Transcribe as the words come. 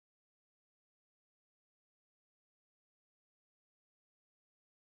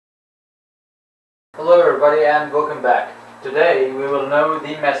Hello everybody and welcome back. Today we will know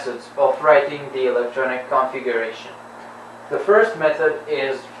the methods of writing the electronic configuration. The first method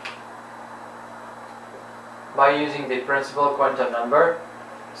is by using the principal quantum number.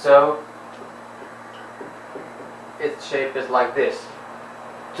 So its shape is like this: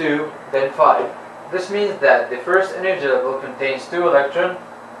 2, then 5. This means that the first energy level contains 2 electrons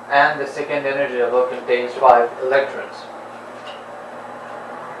and the second energy level contains 5 electrons.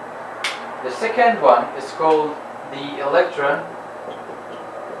 The second one is called the electron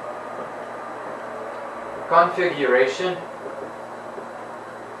configuration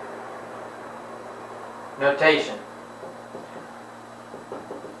notation,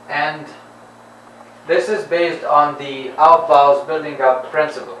 and this is based on the Aufbau's building up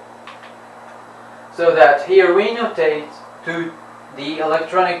principle. So that here we notate to the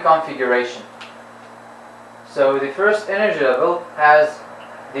electronic configuration. So the first energy level has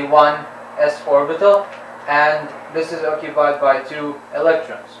the 1s orbital, and this is occupied by 2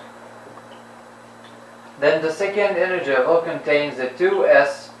 electrons. Then the second energy level contains the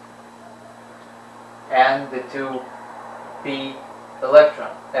 2s and the 2p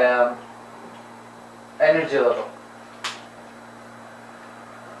electron energy level.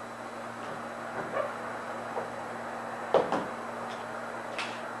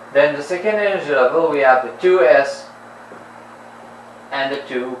 Then the second energy level, we have the 2s and the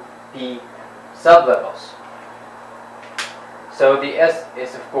 2p sublevels. So the s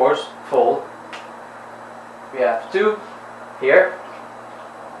is of course full. We have 2 here,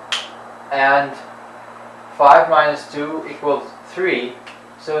 and 5 minus 2 equals 3,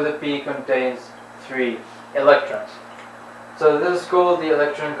 so the p contains 3 electrons. So this is called the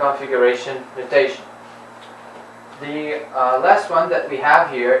electron configuration notation. The last one that we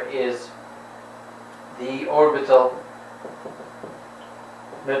have here is the orbital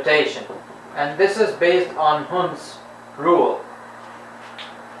notation, and this is based on Hund's rule.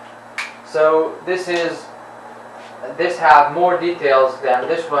 So this have more details than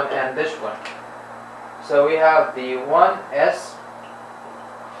this one and this one. So we have the 1s,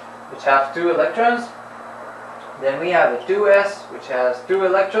 which have 2 electrons. Then we have the 2s, which has 2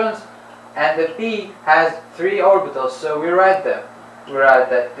 electrons, and the p has 3 orbitals. So we write them. We write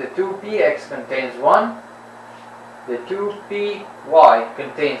that the 2px contains 1, the 2py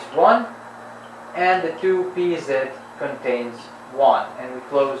contains 1, and the 2pz contains 1, and we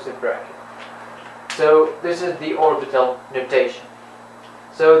close the bracket. So this is the orbital notation.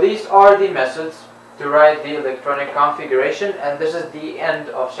 So these are the methods to write the electronic configuration, and this is the end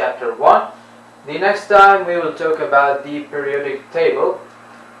of chapter 1. The next time we will talk about the periodic table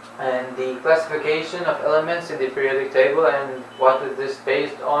and the classification of elements in the periodic table, and what is this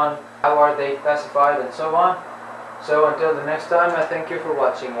based on, how are they classified, and so on. So until the next time, I thank you for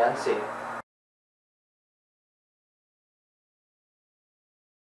watching and see you.